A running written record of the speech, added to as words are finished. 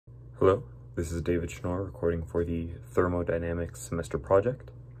Hello, this is David Schnoor recording for the Thermodynamics semester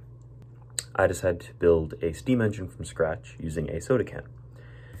project. I decided to build a steam engine from scratch using a soda can.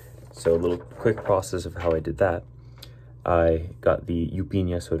 So a little quick process of how I did that. I got the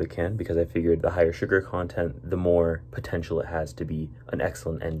Upina soda can because I figured the higher sugar content, the more potential it has to be an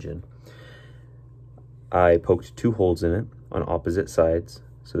excellent engine. I poked two holes in it on opposite sides.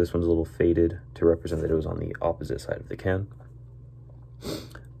 So this one's a little faded to represent that it was on the opposite side of the can.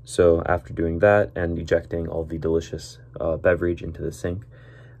 So after doing that and ejecting all the delicious beverage into the sink,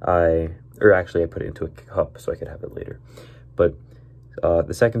 I put it into a cup so I could have it later. But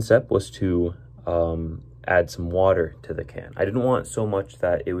the second step was to add some water to the can. I didn't want so much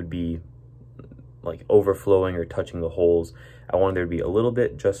that it would be like overflowing or touching the holes. I wanted there to be a little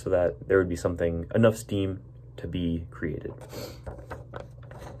bit just so that there would be enough steam to be created.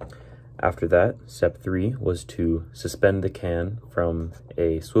 After that, step 3 was to suspend the can from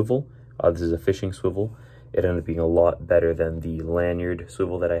a swivel. This is a fishing swivel. It ended up being a lot better than the lanyard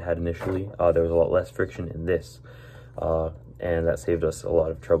swivel that I had initially. There was a lot less friction in this, and that saved us a lot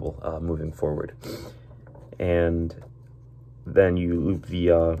of trouble moving forward. And then you loop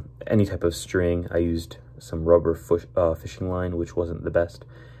the any type of string. I used some rubber fishing line, which wasn't the best,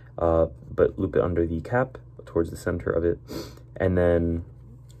 but loop it under the cap towards the center of it, and then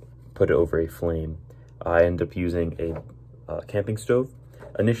put it over a flame. I ended up using a camping stove.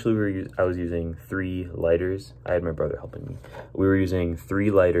 Initially, I was using 3 lighters. I had my brother helping me. We were using 3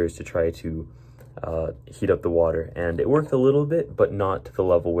 lighters to try to heat up the water, and it worked a little bit, but not to the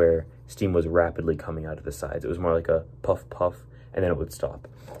level where steam was rapidly coming out of the sides. It was more like a puff puff, and then it would stop.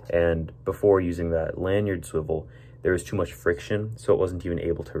 And before using that lanyard swivel, there was too much friction, so it wasn't even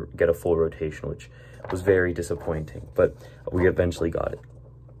able to get a full rotation, which was very disappointing, but we eventually got it.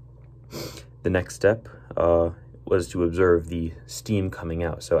 The next step was to observe the steam coming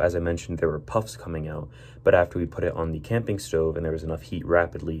out. So as I mentioned, there were puffs coming out, but after we put it on the camping stove and there was enough heat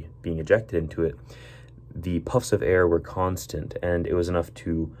rapidly being ejected into it, the puffs of air were constant, and it was enough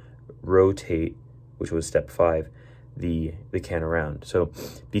to rotate, which was step 5, the can around. So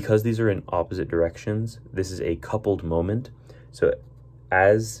because these are in opposite directions, this is a coupled moment. So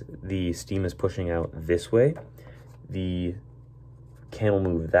as the steam is pushing out this way, the can will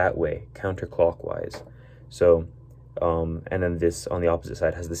move that way, counterclockwise. So, and then this on the opposite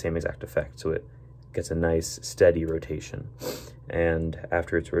side has the same exact effect. So it gets a nice steady rotation. And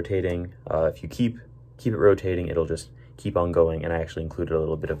after it's rotating, if you keep it rotating, it'll just keep on going. And I actually included a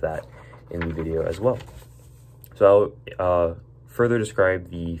little bit of that in the video as well. So I'll further describe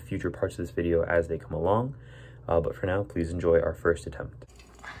the future parts of this video as they come along. But for now, please enjoy our first attempt.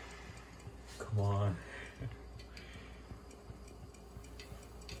 Come on.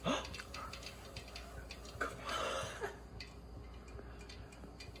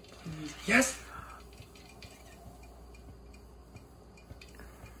 Yes!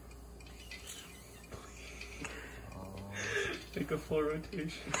 Make a full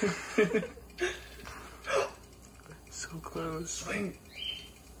rotation. So close. Swing!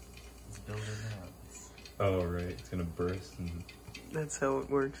 It's building up. Oh, right. It's gonna burst and... That's how it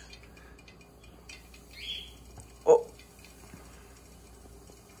works. Oh!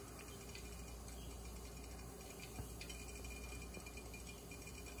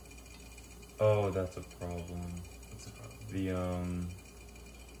 Oh, that's a problem. What's the problem?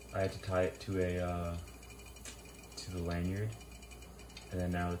 I had to tie it to to the lanyard, and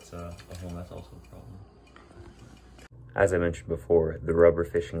then now it's a hole. That's also a problem. As I mentioned before, the rubber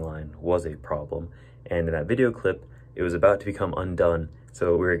fishing line was a problem, and in that video clip, it was about to become undone,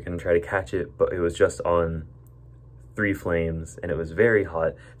 so we were going to try to catch it, but it was just on 3 flames, and it was very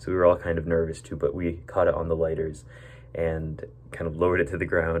hot, so we were all kind of nervous too, but we caught it on the lighters and kind of lowered it to the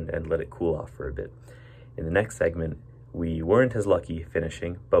ground and let it cool off for a bit. In the next segment, we weren't as lucky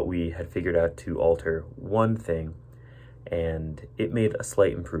finishing, but we had figured out to alter one thing, and it made a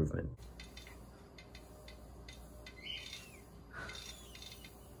slight improvement.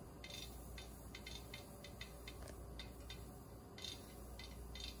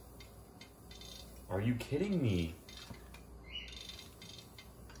 Are you kidding me?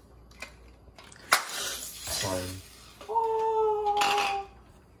 Fine.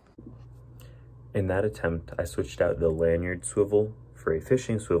 In that attempt, I switched out the lanyard swivel for a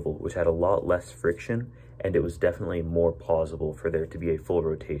fishing swivel, which had a lot less friction, and it was definitely more plausible for there to be a full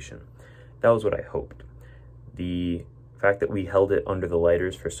rotation. That was what I hoped. The fact that we held it under the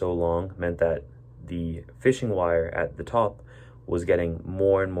lighters for so long meant that the fishing wire at the top was getting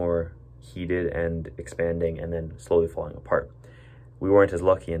more and more heated and expanding and then slowly falling apart. We weren't as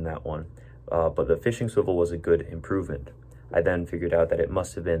lucky in that one, but the fishing swivel was a good improvement. I then figured out that it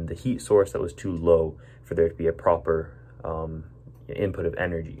must have been the heat source that was too low for there to be a proper input of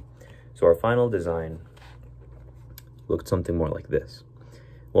energy. So our final design looked something more like this.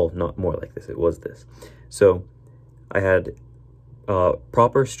 Well, not more like this, it was this. So I had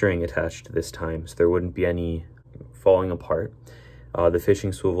proper string attached this time, so there wouldn't be any falling apart. The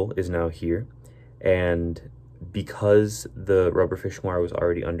fishing swivel is now here, and because the rubber fishing wire was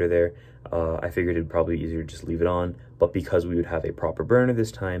already under there, I figured it'd probably be easier to just leave it on, but because we would have a proper burner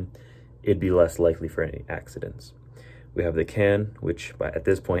this time, it'd be less likely for any accidents. We have the can, which at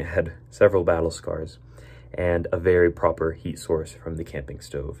this point had several battle scars, and a very proper heat source from the camping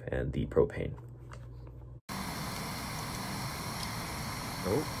stove and the propane.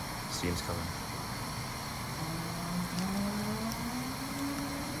 Oh, steam's coming.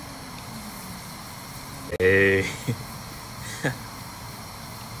 Hey.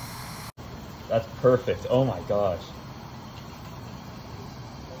 That's perfect. Oh my gosh.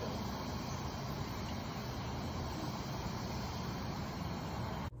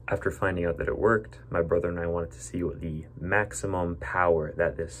 After finding out that it worked, my brother and I wanted to see what the maximum power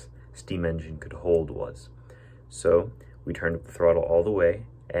that this steam engine could hold was. So we turned up the throttle all the way,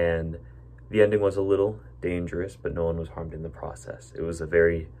 and the ending was a little dangerous, but no one was harmed in the process. It was a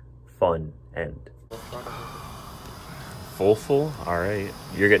very fun end. Full? Alright.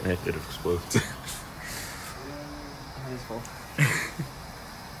 You're getting it. It explodes. It is full.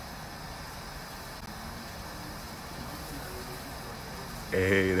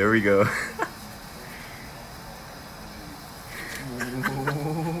 Hey, there we go.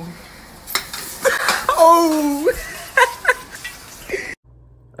 Oh!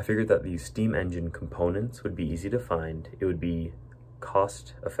 I figured that these steam engine components would be easy to find, it would be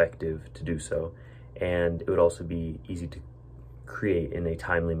cost effective to do so, and it would also be easy to create in a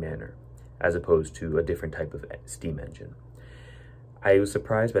timely manner, as opposed to a different type of steam engine. I was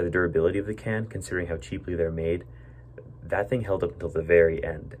surprised by the durability of the can, considering how cheaply they're made. That thing held up until the very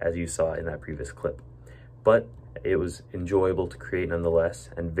end, as you saw in that previous clip. But it was enjoyable to create nonetheless,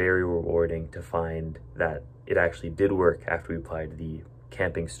 and very rewarding to find that it actually did work after we applied the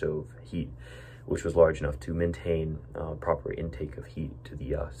camping stove heat, which was large enough to maintain proper intake of heat to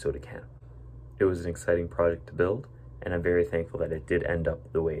the soda can. It was an exciting project to build, and I'm very thankful that it did end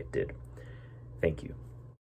up the way it did. Thank you.